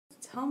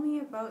Tell me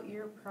about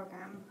your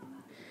program.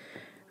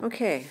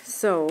 Okay,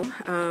 so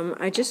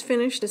I just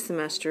finished a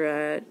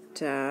semester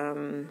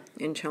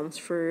in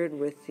Chelmsford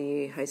with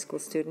the high school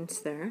students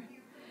there.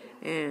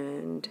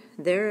 And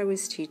there I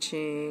was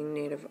teaching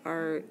Native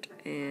art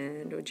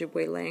and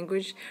Ojibway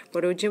language.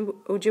 But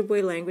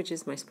Ojibway language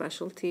is my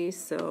specialty,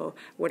 so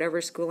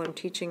whatever school I'm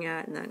teaching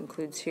at, and that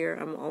includes here,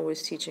 I'm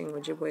always teaching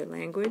Ojibway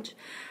language.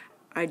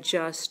 I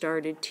just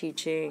started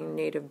teaching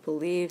Native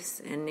beliefs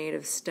and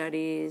Native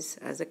studies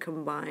as a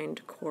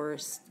combined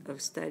course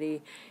of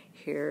study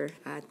here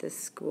at this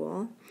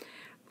school.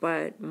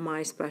 But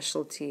my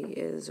specialty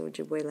is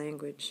Ojibway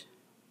language.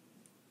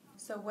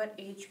 So what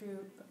age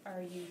group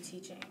are you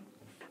teaching?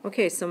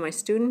 Okay, so my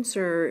students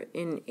are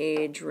in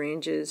age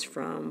ranges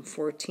from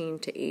 14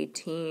 to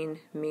 18,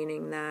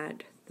 meaning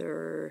that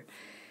they're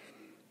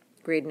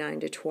grade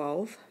 9 to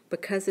 12.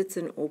 Because it's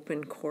an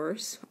open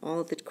course,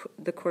 all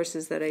the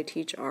courses that I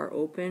teach are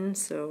open,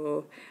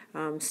 so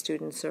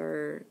students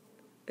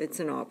it's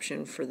an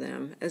option for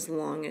them as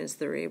long as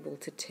they're able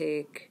to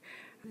take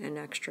an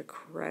extra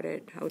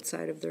credit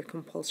outside of their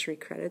compulsory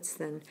credits,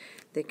 then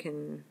they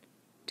can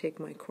take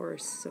my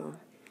course. So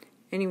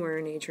anywhere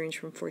in age range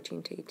from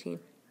 14 to 18.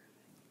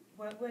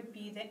 What would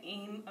be the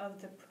aim of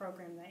the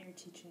program that you're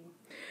teaching?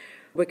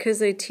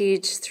 Because I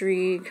teach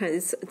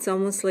it's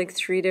almost like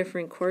three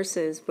different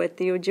courses, but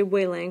the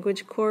Ojibway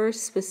language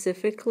course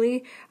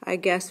specifically, I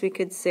guess we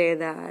could say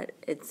that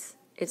it's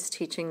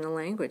teaching the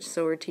language.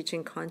 So we're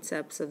teaching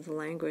concepts of the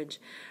language.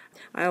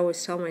 I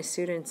always tell my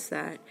students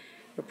that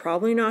you're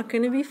probably not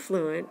going to be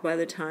fluent by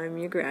the time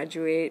you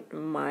graduate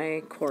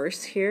my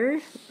course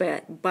here,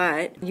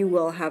 but you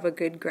will have a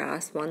good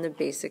grasp on the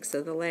basics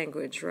of the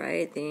language,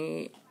 right?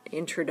 The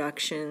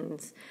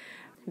introductions,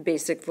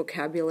 basic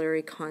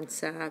vocabulary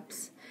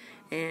concepts,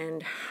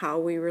 and how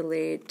we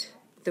relate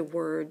the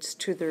words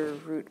to their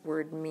root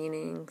word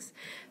meanings.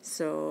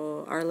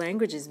 So our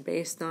language is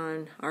based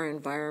on our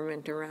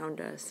environment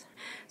around us.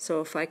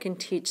 So if I can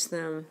teach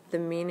them the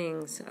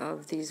meanings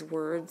of these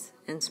words,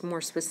 and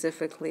more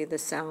specifically the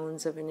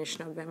sounds of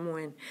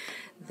Anishinaabe,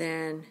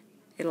 then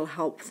it'll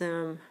help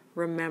them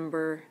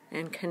remember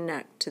and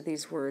connect to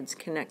these words,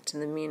 connect to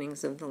the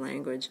meanings of the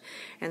language.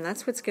 And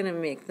that's what's going to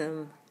make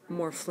them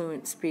more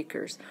fluent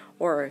speakers,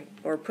 or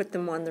put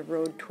them on the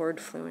road toward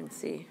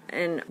fluency.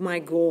 And my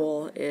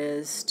goal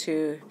is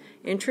to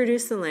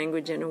introduce the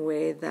language in a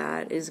way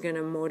that is going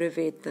to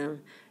motivate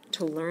them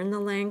to learn the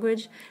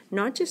language,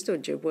 not just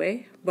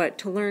Ojibwe, but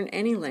to learn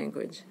any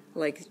language.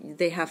 Like,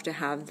 they have to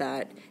have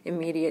that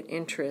immediate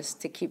interest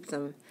to keep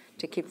them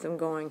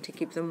going, to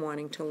keep them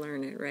wanting to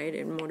learn it, right?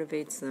 It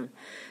motivates them.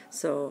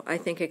 So I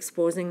think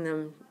exposing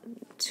them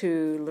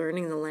to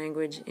learning the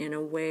language in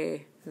a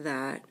way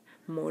that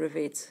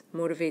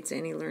motivates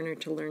any learner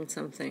to learn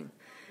something.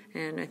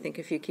 And I think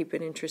if you keep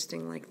it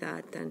interesting like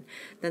that, then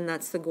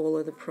that's the goal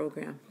of the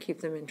program.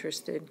 Keep them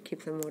interested,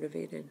 keep them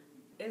motivated.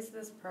 Is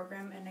this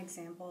program an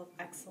example of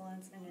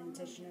excellence in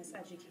Indigenous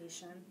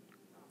education?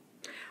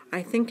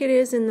 I think it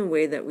is in the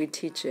way that we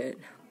teach it.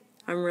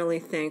 I'm really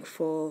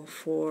thankful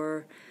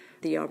for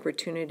the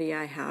opportunity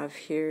I have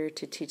here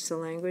to teach the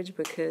language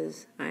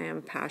because I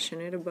am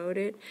passionate about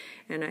it,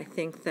 and I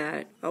think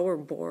that our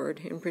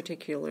board in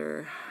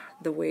particular,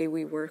 the way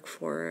we work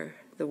for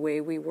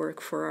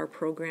our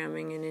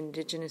programming in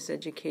Indigenous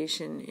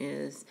education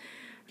is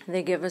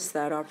they give us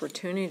that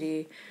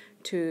opportunity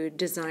to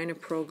design a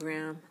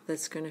program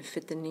that's going to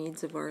fit the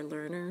needs of our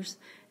learners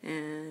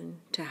and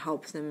to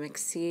help them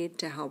exceed,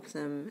 to help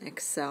them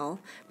excel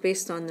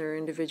based on their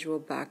individual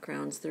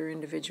backgrounds, their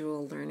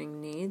individual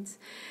learning needs.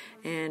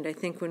 And I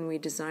think when we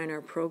design our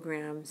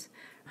programs,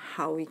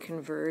 how we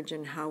converge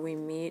and how we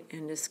meet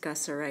and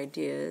discuss our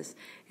ideas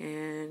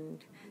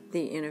and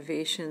the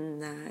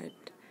innovation that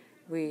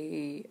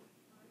we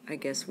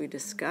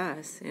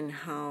discuss, and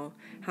how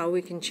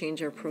we can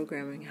change our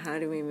programming. How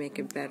do we make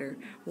it better?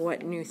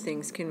 What new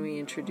things can we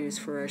introduce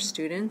for our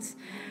students?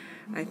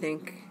 I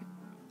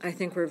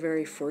think we're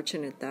very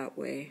fortunate that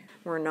way.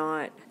 We're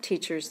not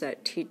teachers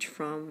that teach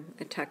from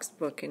a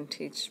textbook and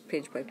teach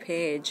page by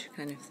page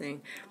kind of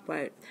thing,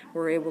 but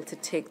we're able to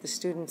take the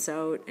students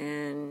out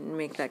and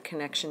make that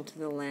connection to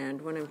the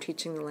land. When I'm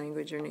teaching the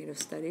language or Native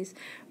studies,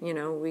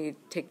 we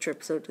take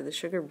trips out to the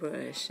sugar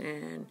bush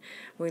and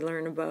we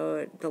learn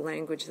about the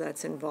language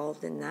that's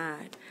involved in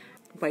that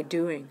by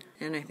doing,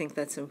 and I think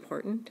that's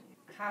important.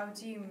 How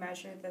do you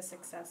measure the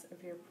success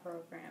of your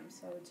program?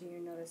 So do you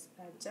notice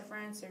a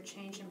difference or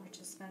change in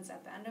participants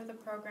at the end of the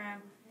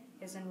program?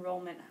 Is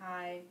enrollment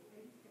high?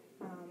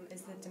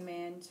 Is the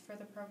demand for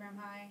the program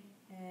high?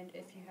 And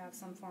if you have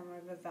some form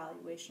of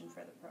evaluation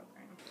for the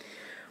program?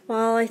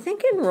 Well, I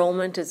think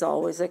enrollment is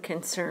always a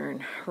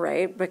concern,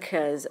 right?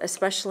 Because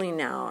especially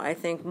now, I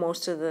think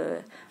most of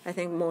the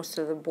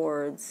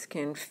boards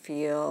can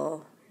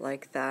feel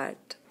like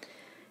that,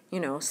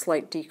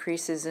 slight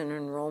decreases in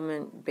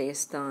enrollment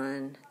based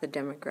on the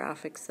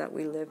demographics that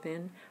we live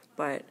in.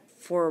 But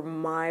for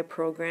my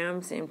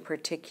programs in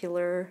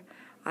particular,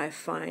 I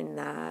find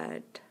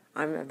that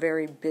I have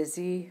very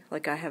busy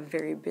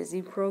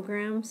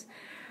programs.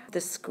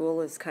 The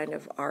school is kind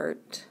of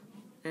art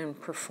and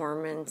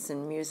performance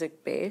and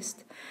music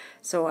based.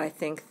 So I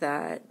think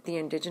that the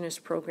Indigenous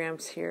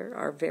programs here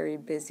are very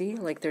busy.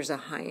 Like there's a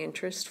high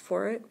interest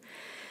for it.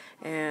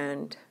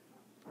 And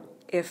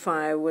if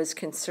I was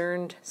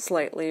concerned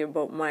slightly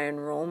about my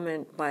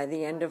enrollment by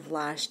the end of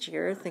last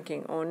year,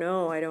 thinking, oh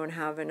no, I don't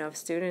have enough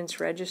students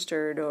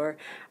registered, or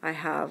I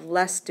have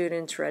less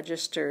students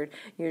registered,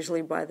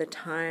 usually by the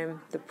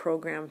time the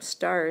program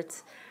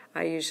starts,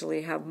 I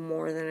usually have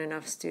more than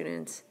enough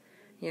students,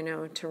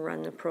 to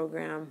run the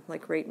program.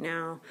 Like right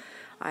now,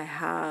 I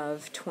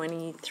have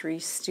 23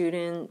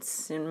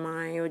 students in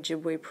my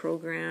Ojibway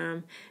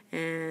program,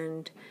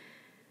 and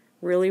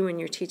really when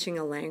you're teaching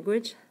a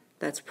language,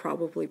 that's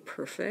probably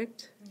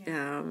perfect.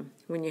 Yeah.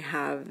 When you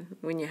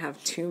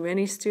have too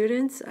many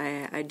students,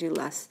 I do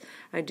less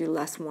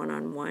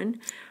one-on-one,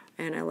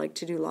 and I like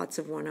to do lots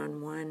of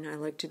one-on-one. I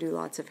like to do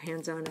lots of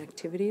hands-on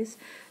activities.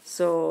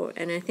 So,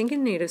 and I think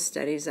in Native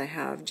Studies I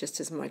have just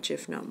as much,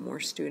 if not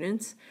more,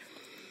 students.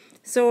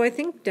 So I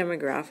think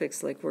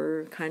demographics, like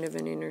we're kind of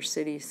an inner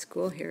city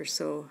school here,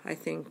 so I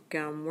think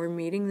we're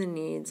meeting the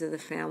needs of the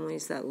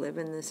families that live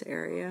in this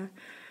area.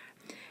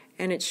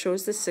 And it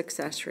shows the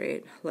success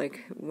rate.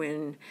 Like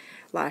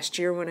last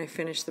year when I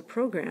finished the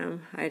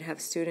program, I'd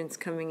have students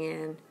coming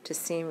in to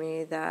see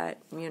me that,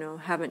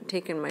 haven't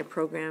taken my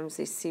programs.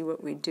 They see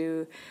what we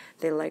do.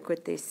 They like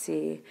what they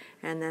see.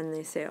 And then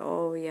they say,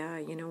 oh, yeah,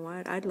 you know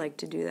what? I'd like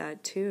to do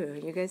that too.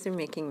 You guys are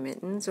making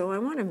mittens. Oh, I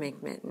want to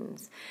make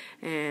mittens.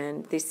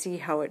 And they see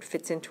how it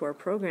fits into our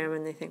program,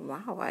 and they think,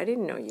 wow, I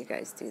didn't know you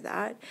guys do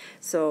that.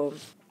 So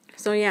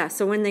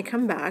when they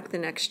come back the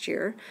next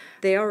year,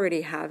 they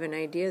already have an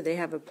idea. They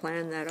have a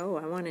plan that, oh,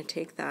 I want to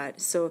take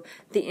that. So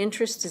the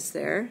interest is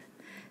there.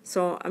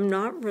 So I'm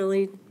not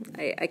really,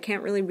 I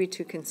can't really be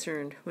too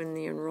concerned when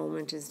the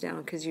enrollment is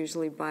down, because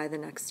usually by the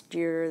next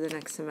year, the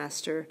next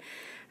semester,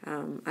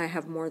 I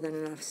have more than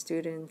enough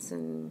students,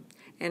 and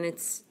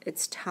it's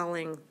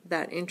telling.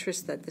 That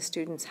interest that the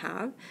students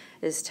have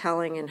is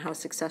telling in how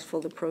successful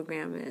the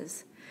program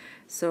is.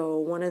 So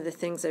one of the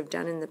things I've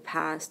done in the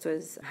past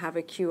was have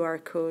a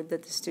QR code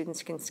that the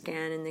students can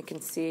scan, and they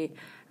can see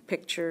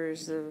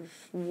pictures of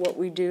what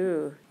we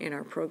do in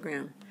our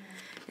program,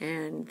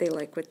 and they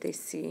like what they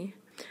see.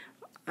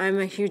 I'm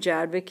a huge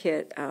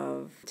advocate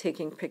of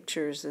taking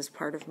pictures as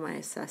part of my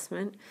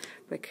assessment,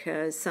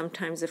 because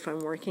sometimes if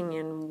I'm working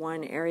in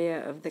one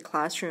area of the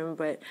classroom,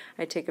 but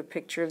I take a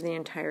picture of the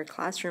entire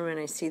classroom and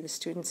I see the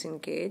students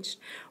engaged,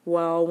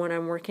 well, when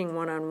I'm working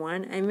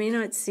one-on-one, I may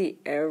not see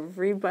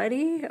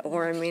everybody,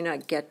 or I may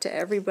not get to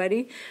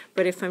everybody,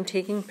 but if I'm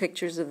taking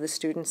pictures of the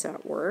students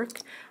at work,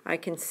 I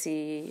can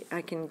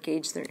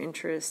gauge their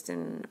interest,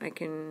 and I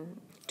can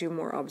do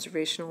more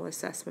observational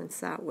assessments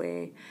that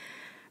way.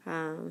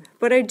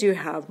 But I do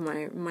have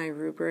my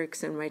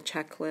rubrics and my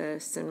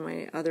checklists and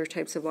my other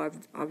types of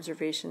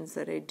observations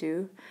that I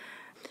do.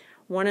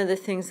 One of the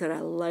things that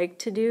I like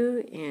to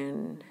do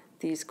in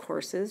these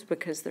courses,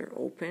 because they're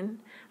open,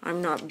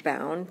 I'm not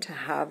bound to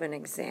have an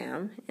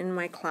exam in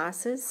my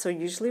classes. So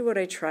usually what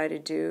I try to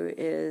do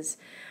is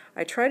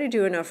I try to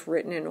do enough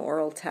written and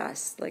oral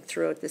tests like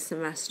throughout the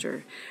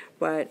semester,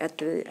 but at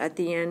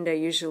the end I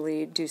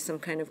usually do some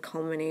kind of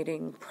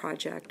culminating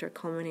project or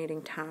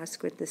culminating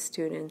task with the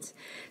students,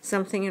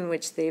 something in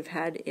which they've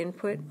had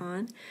input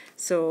on.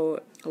 So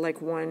like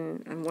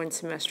one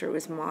semester it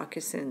was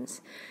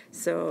moccasins.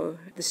 So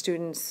the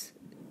students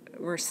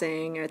were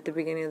saying at the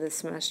beginning of the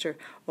semester,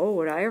 oh,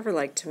 would I ever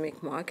like to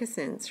make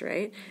moccasins,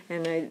 right?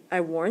 And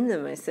I warned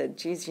them. I said,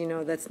 geez,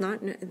 that's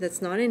not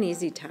an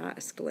easy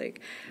task.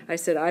 Like I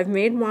said, I've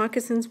made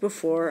moccasins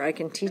before. I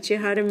can teach you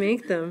how to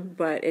make them,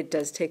 but it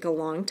does take a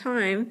long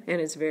time,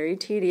 and it's very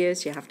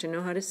tedious. You have to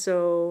know how to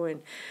sew,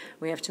 and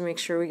we have to make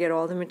sure we get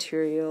all the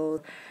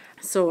material.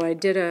 So I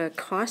did a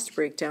cost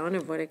breakdown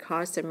of what it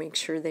cost. I made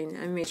sure they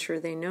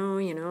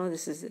know,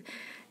 this is.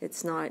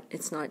 It's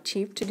not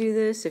cheap to do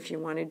this. If you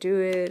want to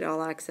do it,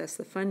 I'll access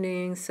the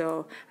funding.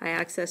 So I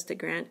accessed a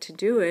grant to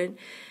do it.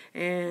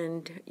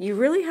 And you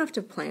really have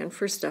to plan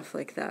for stuff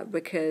like that,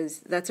 because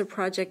that's a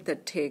project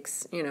that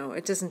takes,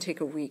 it doesn't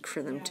take a week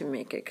for them to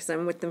make it, because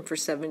I'm with them for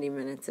 70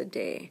 minutes a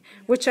day,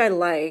 which I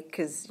like,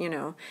 because,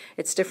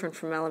 it's different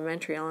from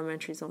elementary.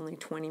 Elementary is only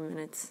 20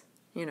 minutes.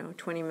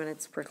 20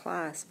 minutes per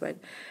class, but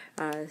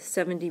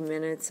 70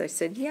 minutes, I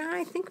said, yeah,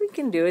 I think we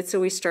can do it. So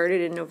we started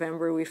in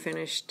November. We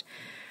finished.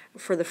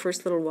 For the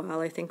first little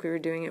while, I think we were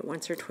doing it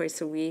once or twice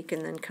a week,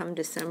 and then come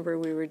December,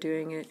 we were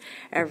doing it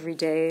every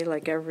day,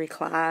 like every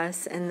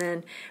class.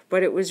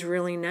 But it was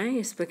really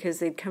nice, because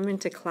they'd come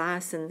into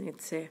class and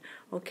they'd say,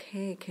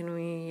 okay, can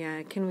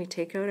we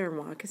take out our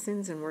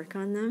moccasins and work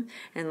on them?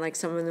 And like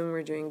some of them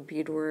were doing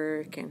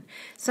beadwork, and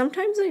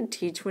sometimes I'd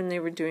teach when they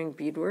were doing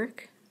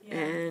beadwork. Yeah.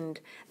 And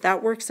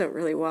that works out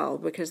really well,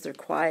 because they're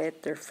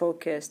quiet, they're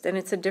focused, and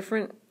it's a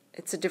different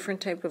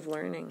type of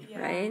learning,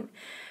 right?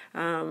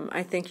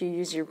 I think you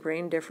use your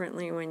brain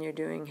differently when you're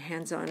doing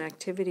hands-on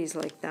activities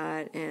like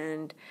that,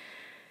 and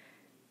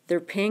they're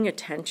paying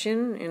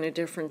attention in a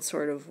different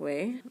sort of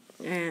way,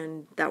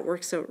 and that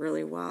works out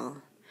really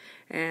well.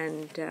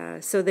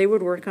 And so they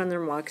would work on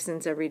their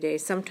moccasins every day.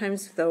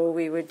 Sometimes, though,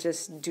 we would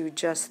just do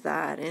just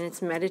that, and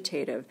it's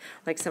meditative.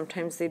 Like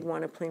sometimes they'd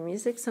want to play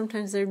music,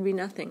 sometimes there'd be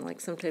nothing,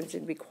 like sometimes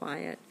it'd be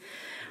quiet.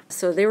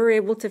 So they were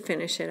able to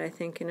finish it, I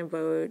think, in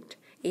about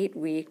 8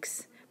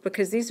 weeks,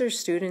 because these are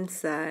students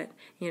that,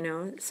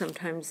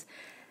 sometimes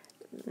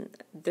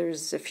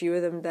there's a few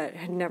of them that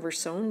had never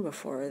sewn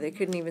before. They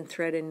couldn't even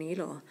thread a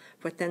needle.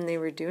 But then they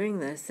were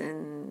doing this,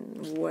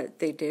 and what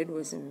they did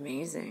was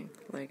amazing.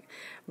 Like,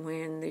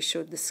 when they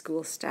showed the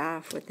school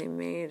staff what they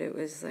made, it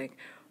was like,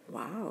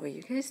 wow,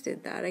 you guys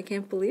did that. I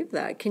can't believe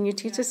that. Can you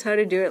teach us how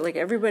to do it? Like,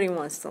 everybody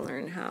wants to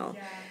learn how.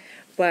 Yeah.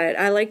 But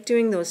I like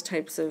doing those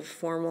types of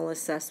formal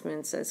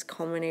assessments as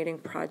culminating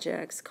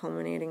projects,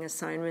 culminating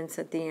assignments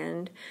at the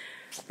end,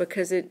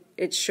 because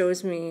it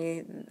shows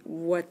me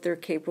what they're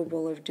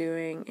capable of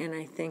doing, and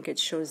I think it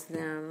shows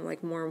them,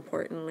 like, more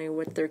importantly,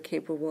 what they're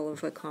capable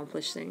of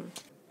accomplishing.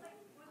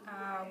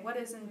 What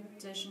is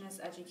Indigenous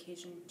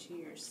education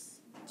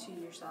to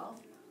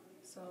yourself?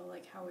 So,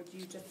 like, how would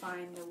you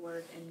define the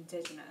word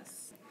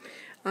Indigenous?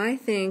 I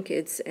think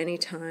it's any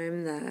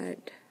time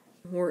that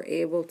we're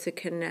able to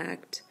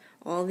connect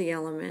all the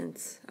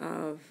elements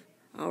of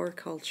our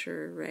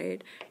culture,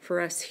 right?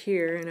 For us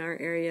here in our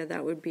area,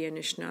 that would be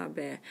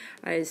Anishinaabe.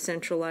 I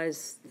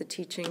centralize the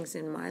teachings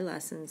in my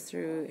lessons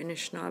through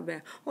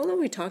Anishinaabe. Although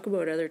we talk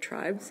about other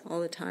tribes all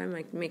the time,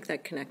 I make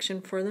that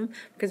connection for them,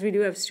 because we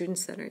do have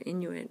students that are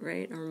Inuit,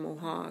 right? Or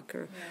Mohawk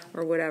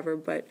or whatever,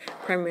 but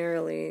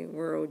primarily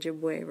we're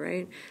Ojibway,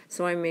 right?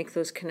 So I make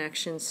those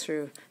connections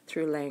through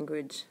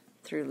language,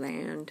 through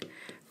land,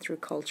 through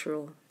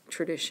cultural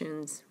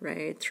traditions,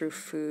 right? Through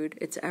food.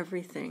 It's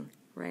everything.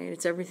 Right?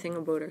 It's everything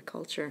about our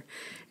culture.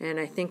 And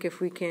I think if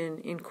we can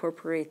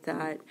incorporate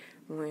that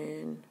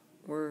when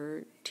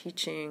we're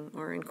teaching,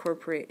 or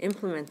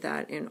implement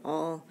that in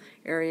all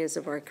areas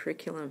of our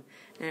curriculum,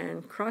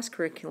 and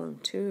cross-curriculum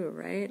too,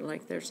 right?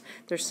 Like there's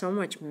so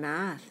much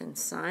math and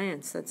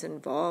science that's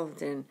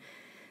involved in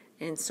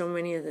so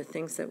many of the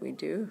things that we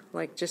do.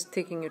 Like just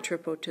taking a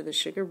trip out to the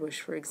sugar bush,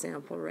 for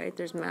example, right?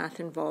 There's math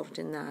involved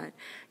in that.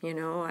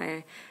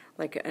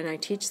 And I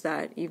teach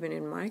that even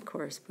in my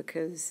course,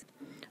 because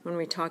when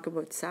we talk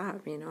about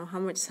sap, how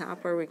much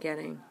sap are we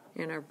getting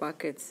in our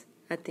buckets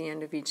at the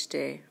end of each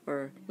day?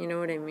 Or, you know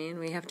what I mean?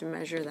 We have to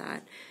measure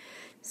that.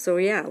 So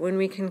yeah, when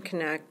we can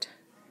connect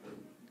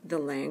the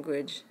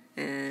language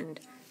and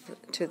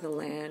to the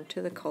land,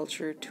 to the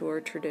culture, to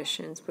our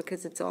traditions,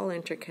 because it's all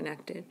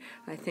interconnected,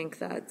 I think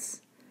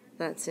that's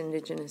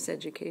Indigenous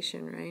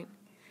education, right?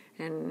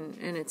 And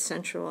it's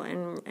central,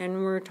 and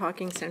we're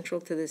talking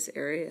central to this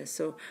area,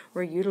 so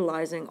we're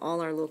utilizing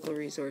all our local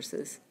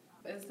resources.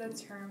 Is the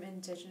term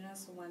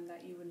Indigenous one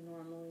that you would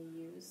normally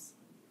use?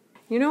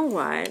 You know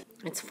what?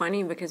 It's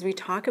funny because we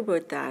talk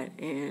about that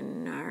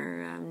in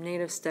our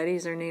Native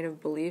Studies or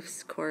Native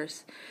Beliefs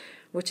course,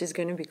 which is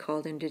going to be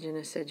called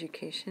Indigenous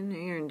Education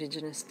or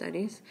Indigenous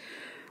Studies.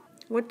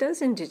 What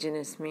does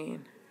Indigenous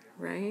mean?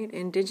 Right?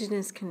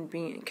 Indigenous can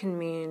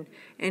mean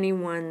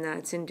anyone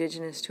that's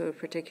indigenous to a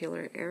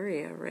particular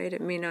area, right?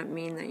 It may not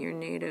mean that you're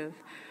Native,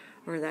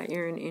 or that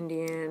you're an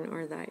Indian,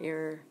 or that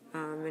you're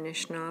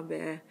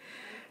Anishinaabe.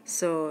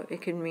 So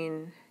it could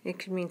mean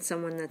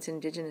someone that's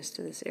indigenous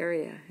to this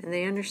area, and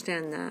they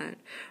understand that.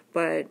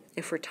 But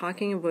if we're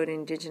talking about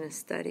Indigenous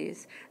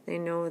studies, they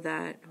know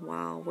that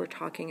while we're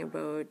talking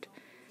about,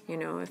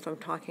 if I'm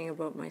talking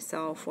about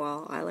myself,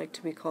 well, I like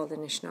to be called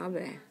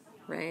Anishinaabe,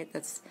 right?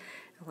 That's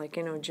like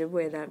in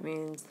Ojibway, that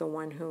means the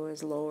one who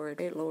is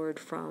lowered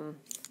from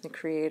the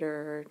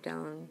Creator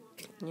down,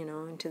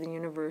 into the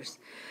universe.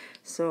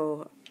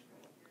 So,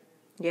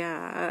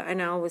 yeah,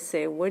 and I always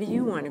say, what do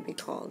you want to be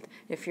called?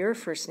 If you're a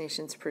First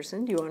Nations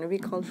person, do you want to be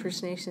called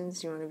First Nations?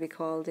 Do you want to be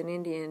called an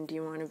Indian? Do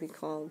you want to be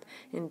called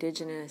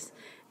Indigenous?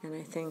 And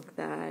I think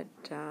that,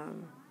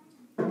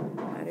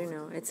 I don't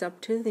know, it's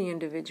up to the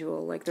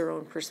individual, like their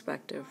own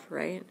perspective,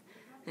 right?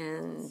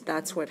 And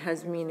that's what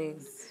has meaning.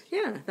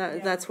 Yeah,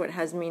 that's what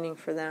has meaning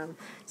for them.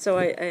 So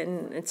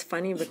and it's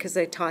funny because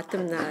I taught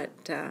them that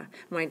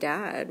my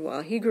dad,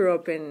 well, he grew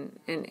up in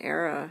an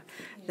era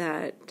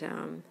that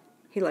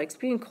he likes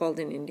being called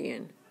an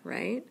Indian,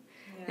 right?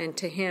 Yeah. And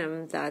to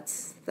him,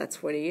 that's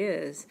what he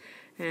is.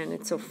 And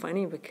it's so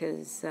funny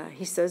because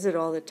he says it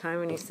all the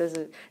time, and he says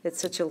it's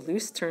such a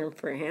loose term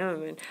for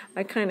him. And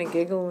I kind of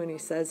giggle when he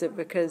says it,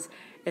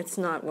 it's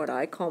not what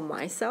I call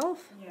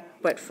myself. Yeah.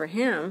 But for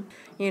him,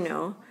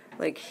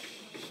 like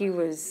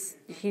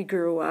he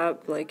grew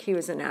up, like he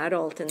was an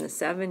adult in the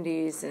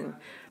 70s, and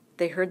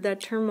they heard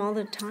that term all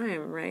the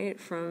time, right,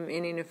 from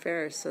Indian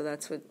Affairs. So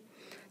that's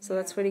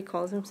what he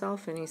calls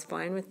himself, and he's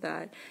fine with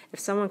that. If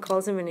someone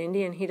calls him an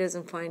Indian, he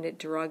doesn't find it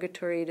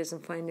derogatory, he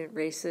doesn't find it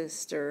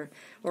racist or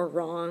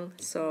wrong.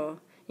 So,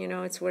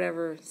 it's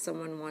whatever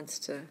someone wants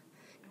to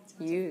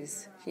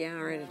use,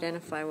 or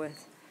identify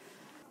with.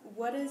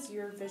 What is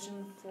your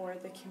vision for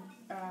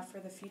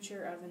the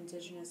future of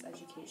Indigenous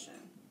education?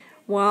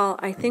 Well,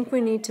 I think we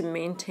need to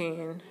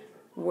maintain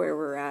where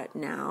we're at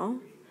now.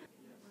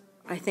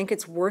 I think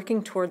it's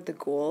working toward the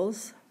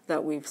goals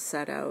that we've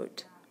set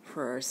out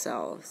for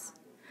ourselves.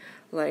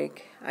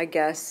 like, I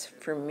guess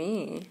for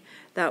me,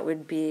 that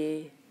would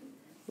be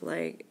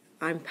like,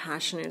 I'm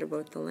passionate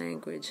about the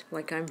language.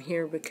 Like, I'm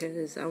here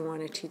because I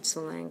want to teach the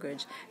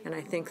language. And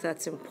I think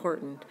that's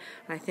important.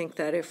 I think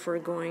that if we're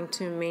going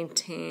to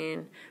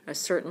maintain a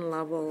certain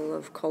level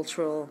of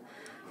cultural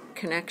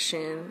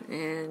connection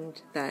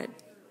and that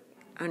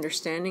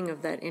understanding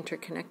of that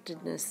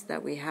interconnectedness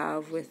that we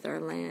have with our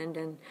land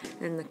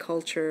and the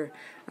culture,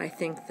 I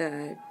think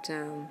that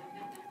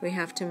we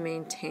have to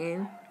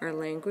maintain our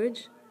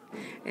language.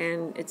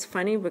 And it's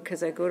funny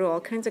because I go to all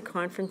kinds of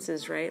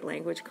conferences, right,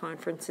 language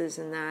conferences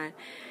and that,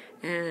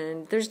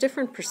 and there's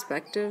different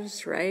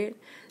perspectives, right?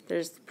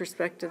 There's the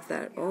perspective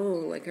that, oh,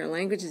 like our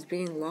language is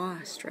being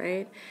lost,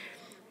 right?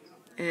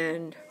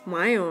 And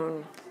my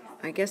own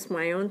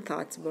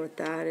thoughts about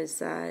that is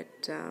that,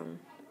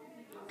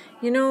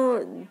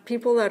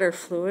 people that are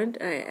fluent,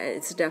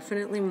 it's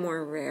definitely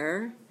more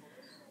rare.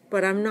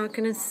 But I'm not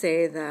going to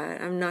say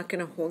that, I'm not going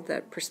to hold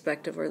that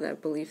perspective or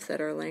that belief that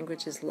our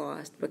language is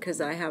lost,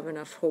 because I have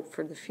enough hope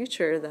for the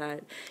future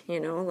that,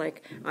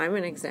 like, I'm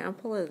an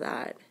example of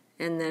that.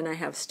 And then I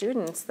have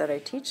students that I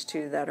teach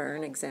to that are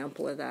an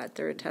example of that.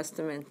 They're a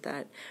testament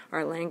that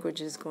our language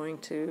is going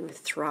to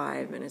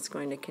thrive and it's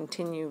going to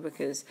continue,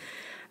 because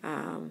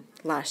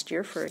last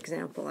year, for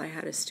example, I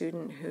had a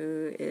student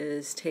who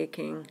is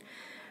taking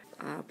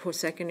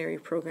post-secondary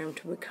program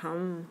to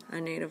become a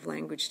native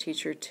language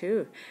teacher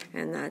too,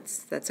 and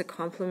that's a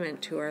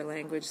compliment to our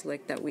language,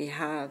 like that we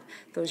have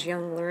those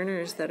young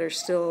learners that are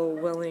still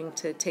willing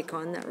to take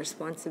on that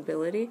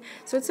responsibility.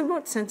 So it's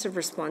about sense of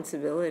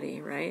responsibility,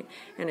 right,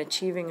 and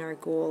achieving our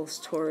goals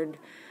toward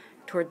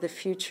the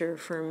future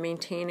for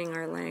maintaining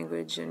our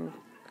language. And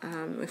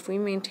if we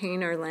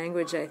maintain our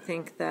language, I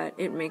think that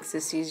it makes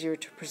us easier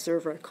to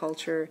preserve our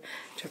culture,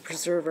 to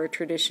preserve our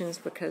traditions,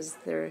 because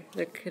they're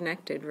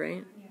connected,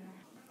 right?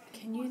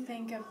 Can you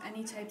think of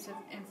any types of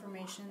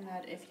information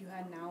that if you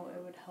had now,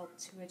 it would help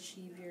to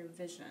achieve your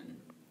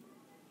vision?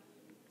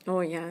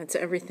 Oh yeah, it's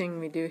everything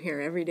we do here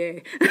every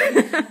day.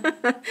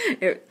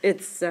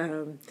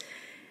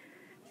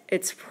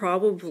 It's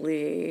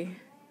probably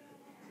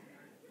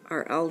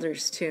our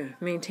elders too,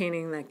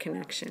 maintaining that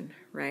connection,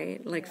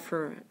 right? Like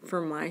for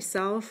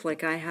myself,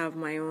 like I have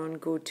my own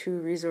go-to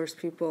resource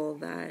people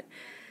that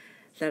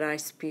I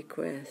speak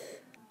with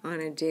on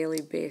a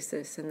daily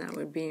basis, and that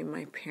would be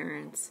my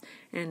parents.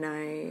 And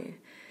I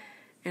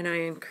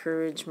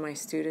encourage my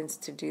students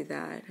to do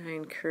that. I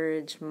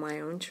encourage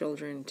my own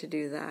children to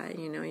do that.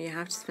 You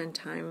have to spend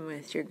time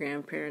with your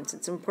grandparents.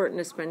 It's important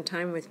to spend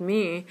time with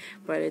me,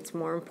 but it's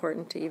more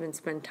important to even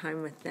spend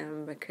time with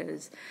them,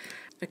 because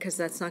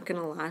that's not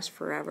going to last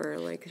forever.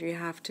 Like, you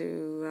have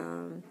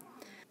to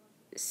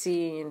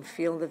see and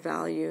feel the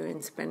value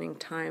in spending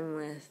time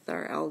with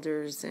our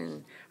elders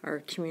and our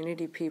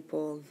community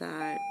people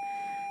that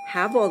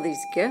have all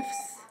these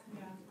gifts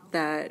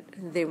that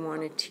they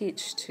want to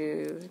teach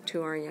to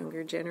our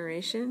younger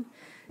generation.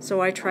 So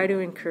I try to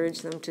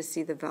encourage them to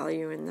see the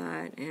value in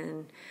that.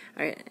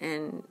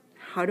 And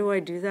how do I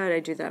do that? I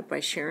do that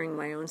by sharing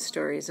my own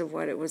stories of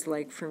what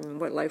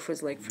life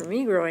was like for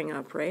me growing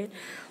up, right?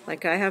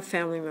 Like, I have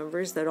family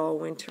members that all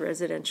went to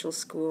residential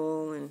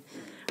school and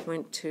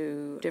went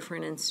to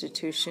different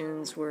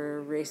institutions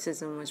where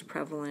racism was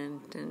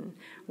prevalent and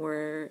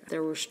where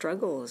there were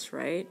struggles,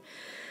 right?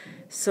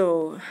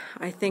 So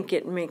I think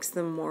it makes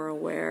them more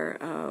aware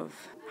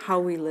of how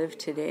we live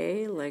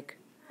today, like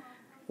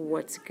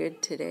what's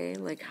good today,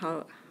 like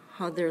how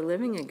they're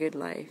living a good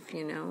life,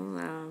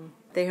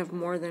 They have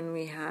more than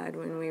we had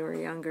when we were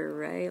younger,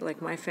 right?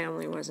 Like, my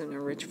family wasn't a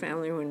rich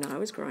family when I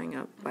was growing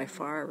up, by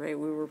far, right?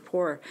 We were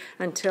poor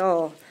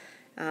until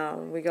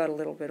we got a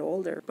little bit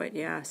older. But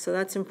yeah, so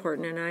that's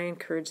important, and I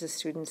encourage the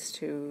students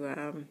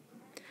to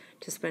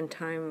spend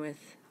time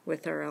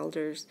with our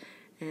elders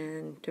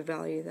and to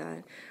value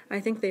that. I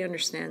think they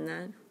understand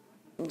that.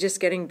 Just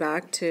getting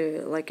back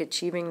to, like,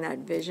 achieving that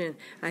vision,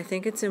 I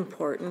think it's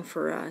important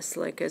for us,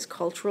 like, as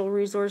cultural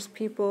resource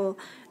people,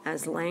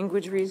 as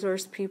language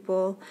resource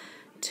people,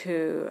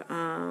 to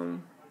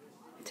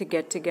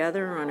get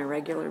together on a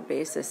regular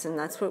basis, and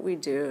that's what we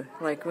do.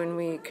 Like, when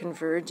we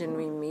converge and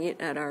we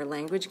meet at our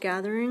language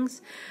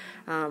gatherings,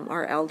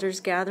 our elders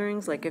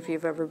gatherings, like, if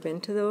you've ever been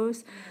to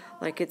those,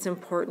 like, it's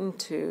important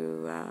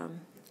to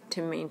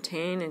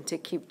maintain and to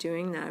keep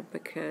doing that,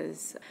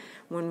 because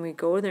when we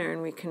go there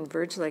and we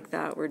converge like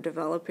that, we're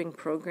developing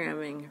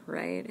programming,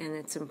 right? And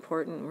it's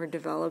important. We're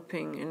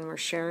developing and we're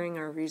sharing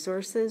our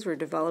resources. We're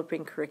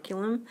developing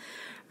curriculum.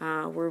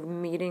 We're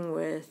meeting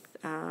with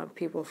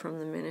people from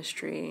the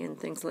ministry and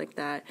things like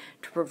that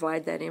to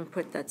provide that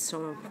input that's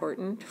so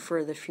important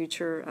for the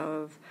future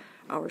of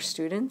our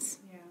students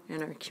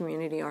and our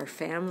community, our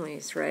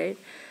families, right?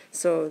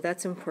 So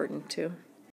that's important too.